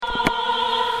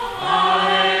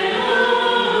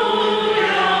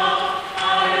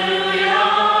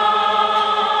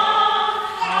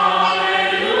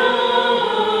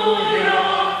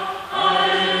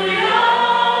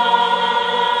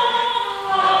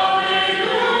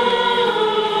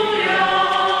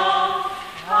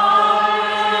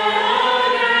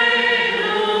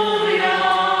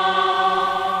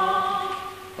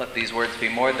words be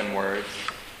more than words.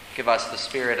 Give us the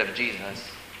Spirit of Jesus.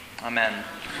 Amen.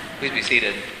 Please be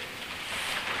seated.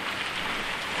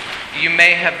 You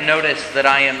may have noticed that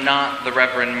I am not the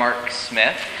Reverend Mark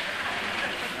Smith.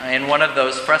 In one of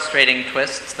those frustrating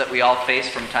twists that we all face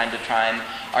from time to time,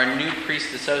 our new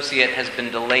priest associate has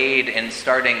been delayed in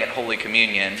starting at Holy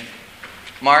Communion.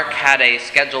 Mark had a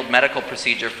scheduled medical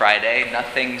procedure Friday,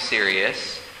 nothing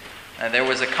serious. There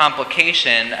was a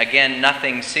complication, again,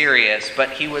 nothing serious,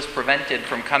 but he was prevented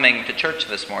from coming to church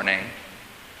this morning.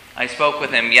 I spoke with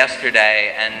him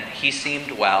yesterday, and he seemed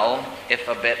well, if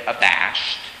a bit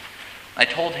abashed. I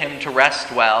told him to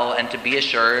rest well and to be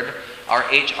assured our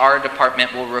HR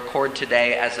department will record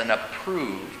today as an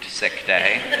approved sick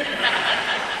day.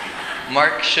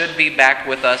 Mark should be back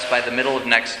with us by the middle of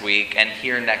next week and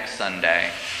here next Sunday,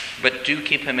 but do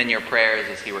keep him in your prayers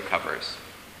as he recovers.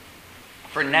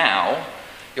 For now,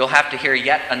 you'll have to hear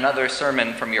yet another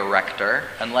sermon from your rector,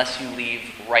 unless you leave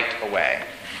right away.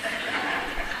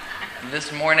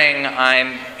 This morning,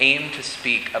 I'm aimed to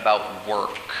speak about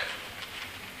work.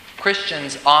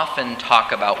 Christians often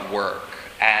talk about work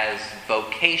as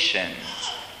vocation,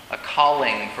 a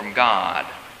calling from God.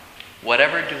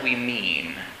 Whatever do we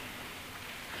mean?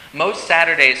 Most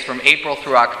Saturdays from April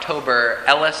through October,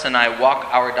 Ellis and I walk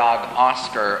our dog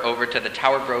Oscar over to the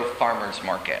Tower Grove Farmers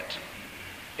Market.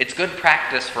 It's good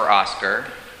practice for Oscar.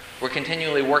 We're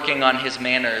continually working on his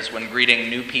manners when greeting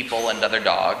new people and other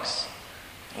dogs.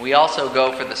 We also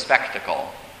go for the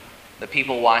spectacle, the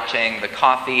people watching, the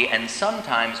coffee, and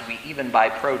sometimes we even buy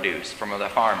produce from the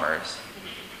farmers.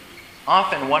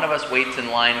 Often one of us waits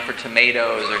in line for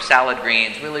tomatoes or salad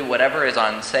greens, really whatever is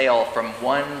on sale from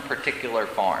one particular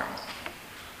farm.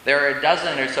 There are a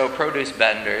dozen or so produce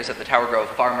vendors at the Tower Grove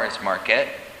Farmers Market,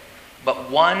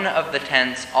 but one of the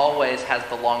tents always has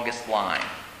the longest line.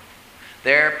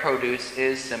 Their produce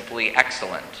is simply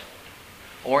excellent.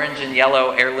 Orange and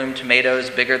yellow heirloom tomatoes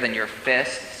bigger than your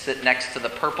fist sit next to the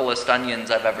purplest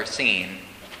onions I've ever seen.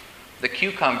 The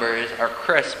cucumbers are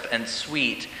crisp and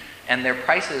sweet, and their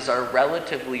prices are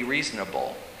relatively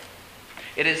reasonable.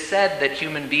 It is said that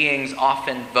human beings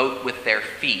often vote with their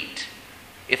feet.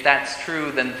 If that's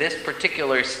true, then this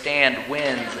particular stand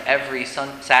wins every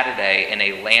Saturday in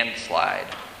a landslide.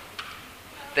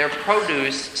 Their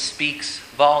produce speaks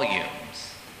volumes.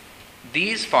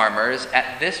 These farmers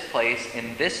at this place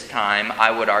in this time,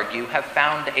 I would argue, have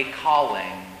found a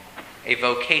calling, a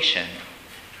vocation.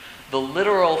 The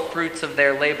literal fruits of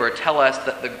their labor tell us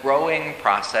that the growing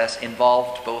process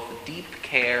involved both deep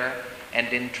care and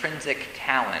intrinsic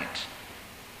talent.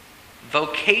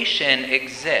 Vocation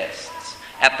exists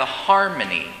at the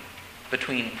harmony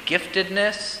between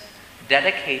giftedness,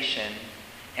 dedication,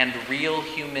 and real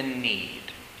human need.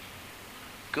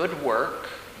 Good work,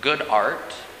 good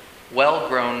art,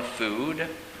 well-grown food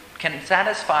can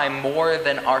satisfy more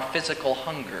than our physical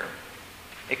hunger.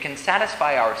 It can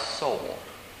satisfy our soul.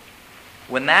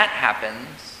 When that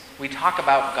happens, we talk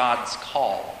about God's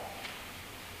call.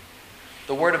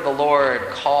 The word of the Lord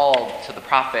called to the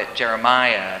prophet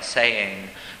Jeremiah, saying,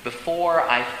 "Before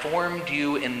I formed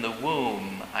you in the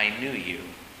womb, I knew you.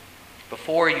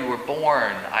 Before you were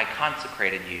born, I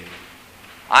consecrated you.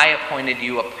 I appointed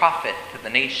you a prophet to the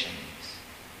nations."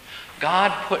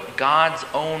 God put God's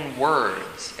own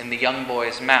words in the young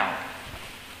boy's mouth.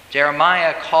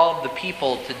 Jeremiah called the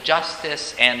people to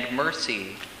justice and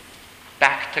mercy,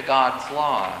 back to God's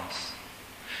laws.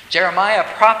 Jeremiah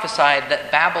prophesied that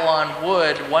Babylon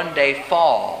would one day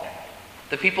fall.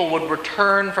 The people would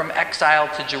return from exile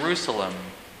to Jerusalem.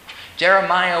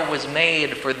 Jeremiah was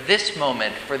made for this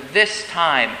moment, for this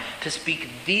time, to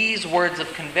speak these words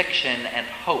of conviction and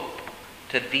hope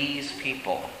to these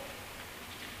people.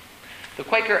 The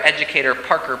Quaker educator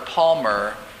Parker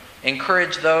Palmer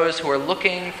encouraged those who are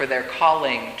looking for their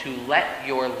calling to let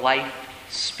your life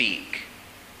speak.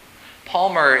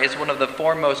 Palmer is one of the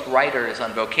foremost writers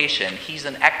on vocation. He's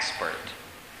an expert.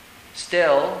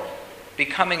 Still,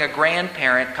 becoming a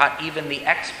grandparent caught even the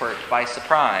expert by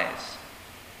surprise.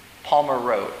 Palmer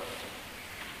wrote,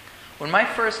 "When my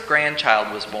first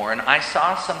grandchild was born, I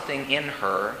saw something in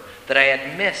her that I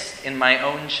had missed in my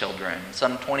own children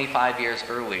some 25 years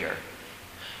earlier,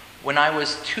 when I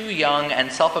was too young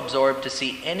and self-absorbed to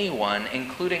see anyone,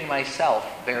 including myself,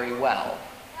 very well.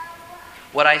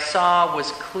 What I saw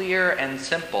was clear and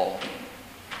simple.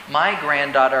 My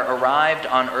granddaughter arrived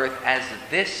on earth as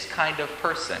this kind of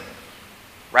person,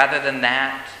 rather than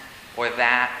that, or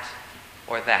that,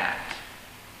 or that."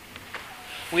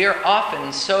 We are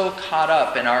often so caught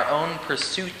up in our own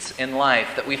pursuits in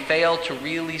life that we fail to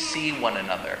really see one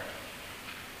another.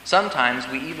 Sometimes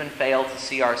we even fail to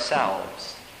see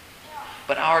ourselves.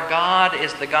 But our God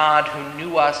is the God who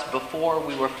knew us before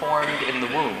we were formed in the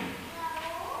womb.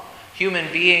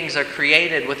 Human beings are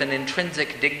created with an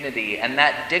intrinsic dignity, and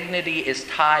that dignity is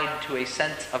tied to a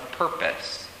sense of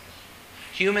purpose.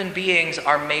 Human beings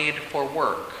are made for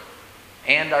work,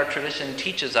 and our tradition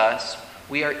teaches us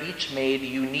we are each made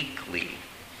uniquely.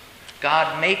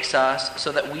 God makes us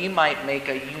so that we might make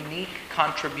a unique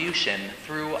contribution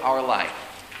through our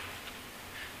life.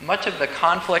 Much of the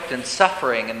conflict and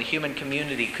suffering in the human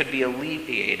community could be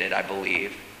alleviated, I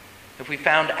believe, if we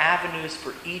found avenues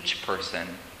for each person,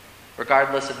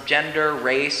 regardless of gender,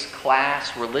 race,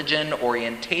 class, religion,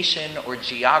 orientation, or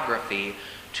geography,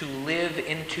 to live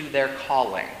into their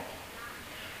calling.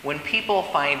 When people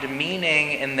find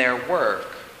meaning in their work,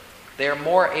 they are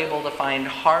more able to find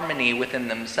harmony within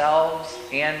themselves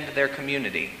and their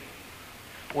community.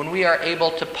 When we are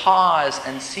able to pause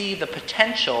and see the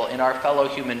potential in our fellow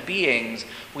human beings,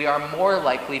 we are more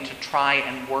likely to try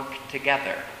and work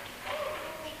together.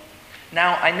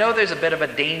 Now, I know there's a bit of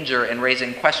a danger in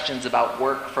raising questions about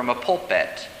work from a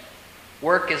pulpit.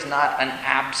 Work is not an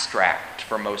abstract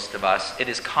for most of us, it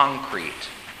is concrete.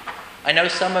 I know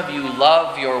some of you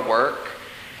love your work,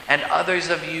 and others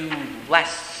of you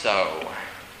less so.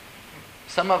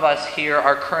 Some of us here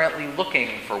are currently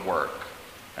looking for work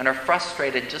and are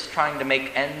frustrated just trying to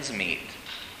make ends meet.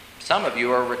 Some of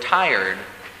you are retired.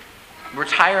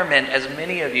 Retirement, as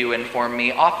many of you inform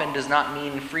me, often does not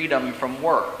mean freedom from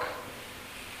work.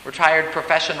 Retired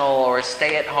professional or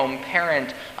stay-at-home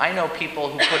parent, I know people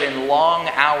who put in long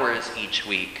hours each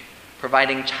week,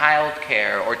 providing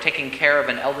childcare or taking care of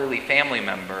an elderly family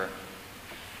member.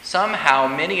 Somehow,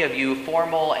 many of you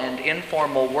formal and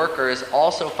informal workers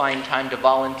also find time to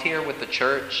volunteer with the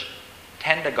church,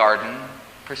 tend a garden,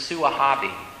 pursue a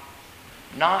hobby.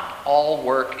 Not all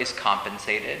work is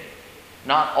compensated.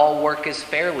 Not all work is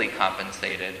fairly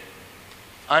compensated.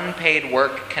 Unpaid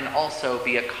work can also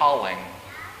be a calling.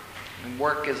 And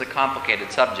work is a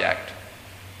complicated subject.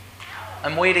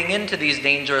 I'm wading into these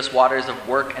dangerous waters of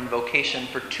work and vocation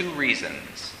for two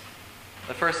reasons.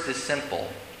 The first is simple.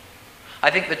 I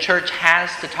think the church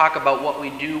has to talk about what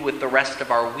we do with the rest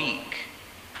of our week.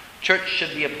 Church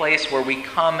should be a place where we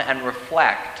come and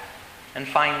reflect and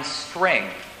find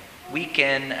strength week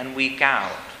in and week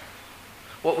out.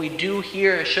 What we do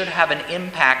here should have an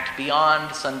impact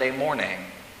beyond Sunday morning.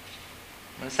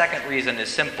 And the second reason is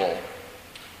simple.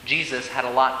 Jesus had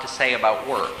a lot to say about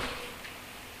work.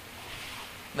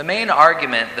 The main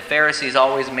argument the Pharisees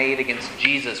always made against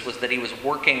Jesus was that he was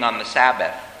working on the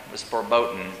Sabbath. It was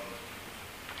verboten.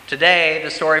 Today, the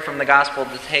story from the gospel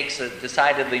takes a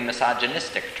decidedly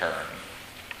misogynistic turn.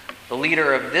 The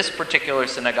leader of this particular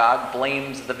synagogue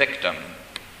blames the victim.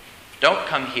 "Don't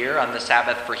come here on the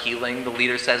Sabbath for healing," the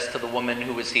leader says to the woman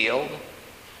who was healed.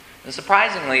 And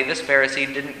surprisingly, this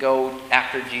Pharisee didn't go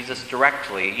after Jesus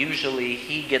directly. Usually,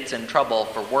 he gets in trouble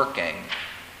for working.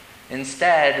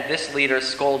 Instead, this leader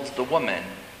scolds the woman.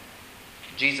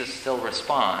 Jesus still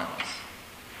responds.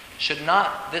 Should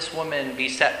not this woman be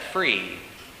set free,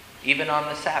 even on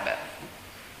the Sabbath?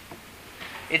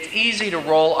 It's easy to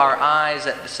roll our eyes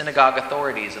at the synagogue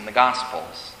authorities in the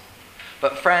Gospels.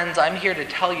 But friends, I'm here to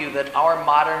tell you that our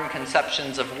modern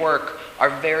conceptions of work are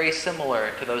very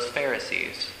similar to those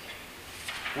Pharisees.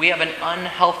 We have an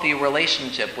unhealthy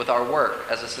relationship with our work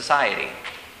as a society.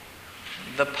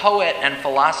 The poet and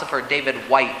philosopher David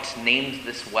Whyte names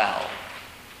this well.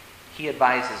 He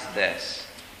advises this: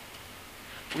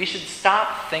 we should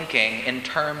stop thinking in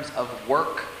terms of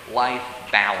work-life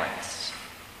balance.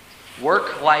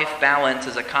 Work-life balance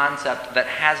is a concept that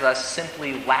has us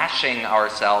simply lashing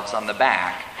ourselves on the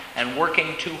back and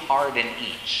working too hard in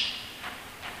each.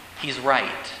 He's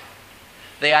right.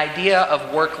 The idea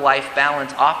of work-life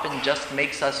balance often just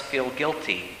makes us feel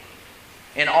guilty.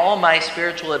 In all my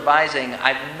spiritual advising,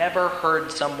 I've never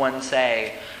heard someone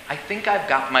say, "I think I've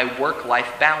got my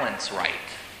work-life balance right."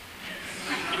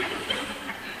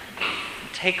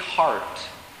 Take heart.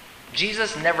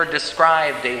 Jesus never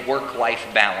described a work-life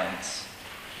balance.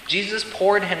 Jesus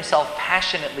poured himself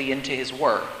passionately into his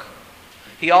work.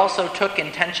 He also took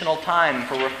intentional time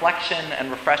for reflection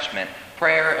and refreshment,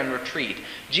 prayer and retreat.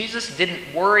 Jesus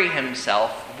didn't worry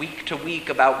himself week to week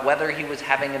about whether he was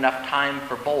having enough time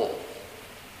for both.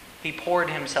 He poured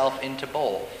himself into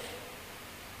both.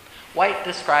 Whyte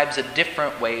describes a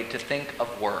different way to think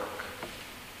of work: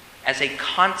 as a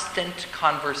constant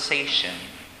conversation,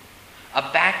 a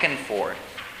back and forth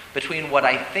between what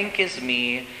I think is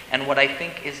me and what I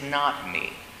think is not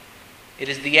me. It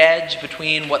is the edge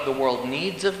between what the world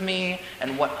needs of me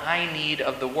and what I need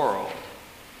of the world.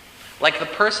 Like the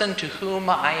person to whom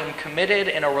I am committed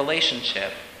in a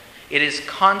relationship, It is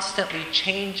constantly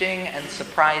changing and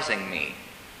surprising me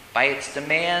by its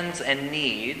demands and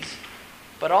needs,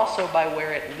 but also by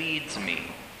where it leads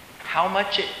me, how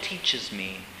much it teaches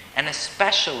me, and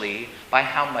especially by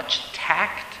how much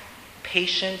tact,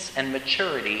 patience, and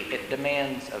maturity it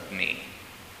demands of me.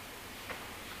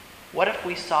 What if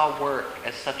we saw work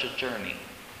as such a journey?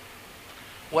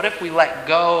 What if we let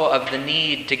go of the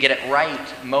need to get it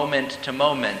right moment to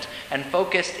moment and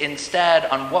focused instead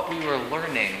on what we were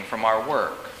learning from our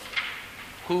work,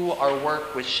 who our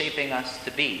work was shaping us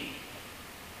to be?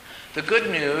 The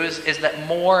good news is that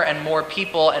more and more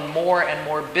people and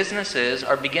more businesses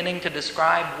are beginning to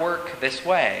describe work this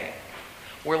way.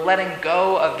 We're letting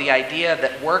go of the idea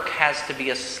that work has to be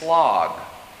a slog.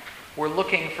 We're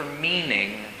looking for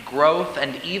meaning, growth,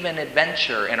 and even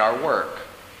adventure in our work.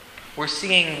 We're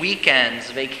seeing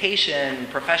weekends, vacation,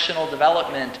 professional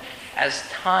development as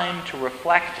time to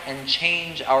reflect and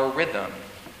change our rhythm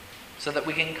so that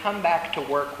we can come back to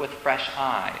work with fresh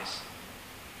eyes.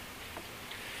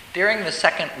 During the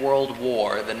Second World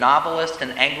War, the novelist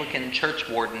and Anglican church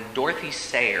warden Dorothy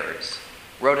Sayers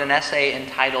wrote an essay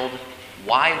entitled,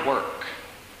 "Why Work?"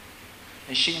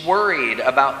 And she worried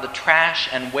about the trash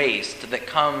and waste that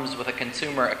comes with a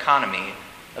consumer economy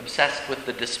obsessed with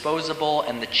the disposable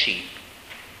and the cheap.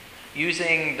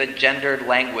 Using the gendered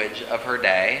language of her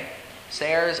day,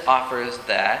 Sayers offers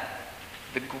that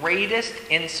the greatest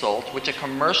insult which a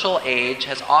commercial age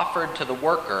has offered to the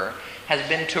worker has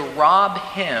been to rob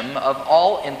him of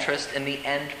all interest in the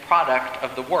end product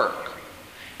of the work,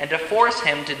 and to force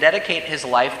him to dedicate his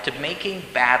life to making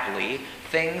badly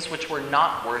things which were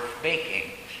not worth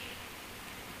making.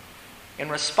 In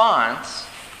response,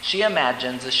 she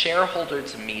imagines a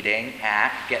shareholders' meeting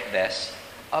at, get this,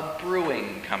 a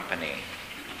brewing company.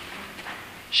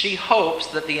 She hopes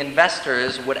that the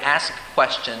investors would ask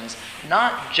questions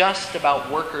not just about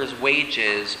workers'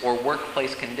 wages or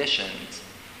workplace conditions,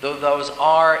 though those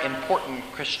are important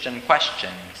Christian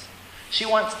questions. She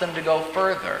wants them to go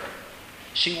further.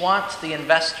 She wants the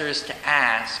investors to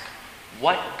ask,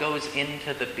 what goes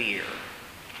into the beer?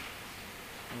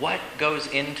 What goes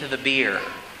into the beer?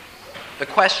 The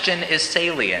question is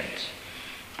salient.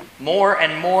 More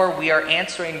and more we are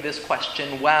answering this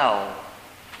question well.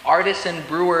 Artisan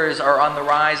brewers are on the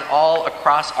rise all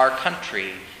across our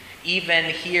country, even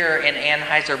here in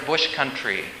Anheuser-Busch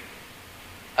country.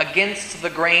 Against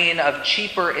the grain of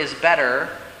cheaper is better,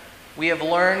 we have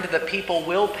learned that people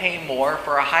will pay more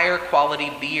for a higher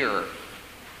quality beer.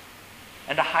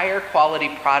 And a higher quality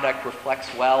product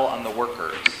reflects well on the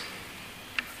workers.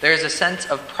 There is a sense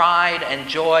of pride and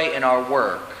joy in our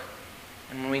work,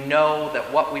 and we know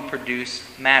that what we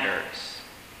produce matters.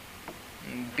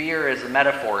 Beer is a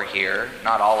metaphor here.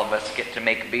 Not all of us get to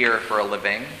make beer for a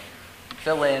living.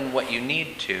 Fill in what you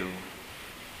need to.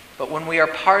 But when we are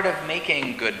part of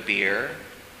making good beer,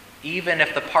 even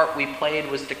if the part we played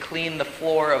was to clean the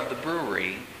floor of the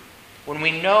brewery, when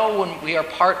we are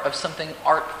part of something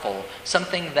artful,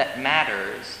 something that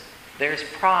matters, there's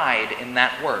pride in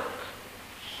that work.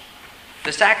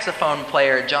 The saxophone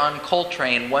player John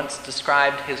Coltrane once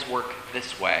described his work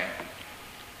this way: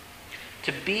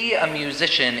 to be a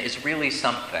musician is really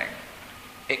something.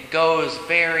 It goes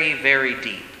very, very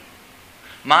deep.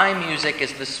 My music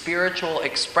is the spiritual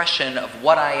expression of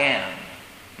what I am,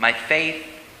 my faith,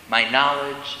 my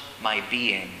knowledge, my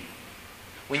being.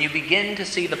 When you begin to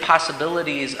see the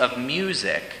possibilities of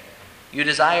music, you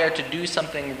desire to do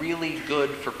something really good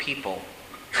for people,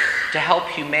 to help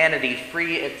humanity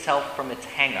free itself from its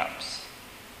hang-ups.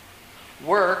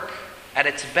 Work, at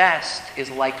its best,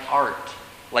 is like art,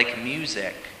 like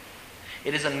music.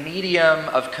 It is a medium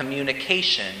of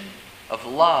communication, of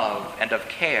love, and of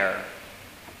care.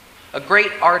 A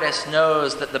great artist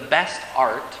knows that the best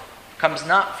art comes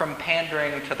not from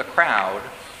pandering to the crowd,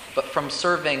 but from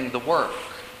serving the work.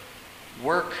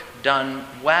 Work done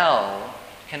well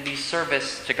can be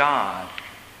service to God,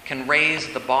 can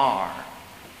raise the bar.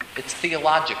 It's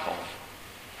theological.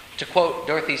 To quote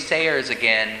Dorothy Sayers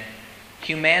again,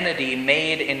 humanity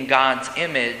made in God's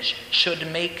image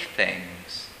should make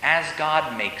things as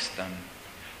God makes them,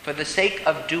 for the sake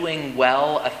of doing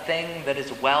well a thing that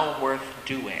is well worth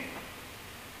doing.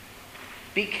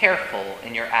 Be careful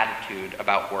in your attitude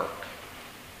about work.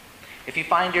 If you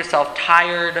find yourself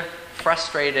tired,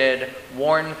 frustrated,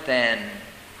 worn thin,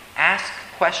 ask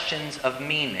questions of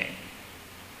meaning.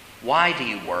 Why do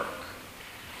you work?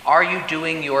 Are you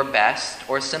doing your best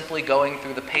or simply going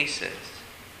through the paces?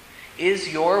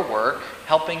 Is your work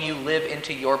helping you live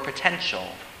into your potential?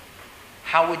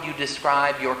 How would you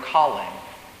describe your calling?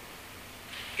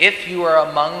 If you are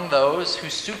among those who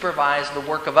supervise the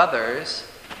work of others,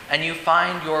 and you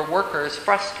find your workers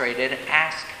frustrated,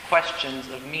 ask questions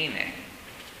of meaning.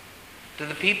 Do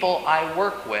the people I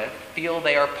work with feel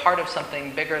they are part of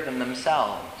something bigger than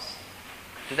themselves?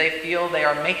 Do they feel they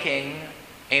are making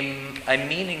a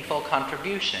meaningful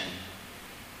contribution?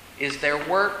 Is their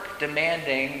work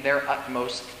demanding their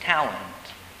utmost talent?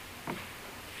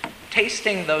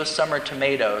 Tasting those summer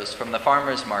tomatoes from the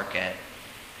farmer's market,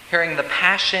 hearing the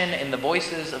passion in the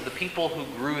voices of the people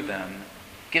who grew them,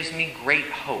 gives me great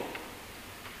hope.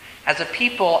 As a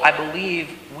people, I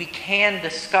believe we can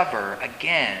discover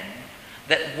again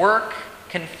that work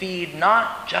can feed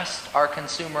not just our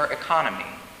consumer economy.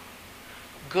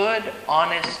 Good,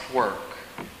 honest work,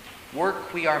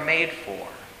 work we are made for,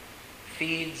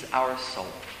 feeds our soul.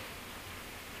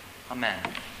 Amen.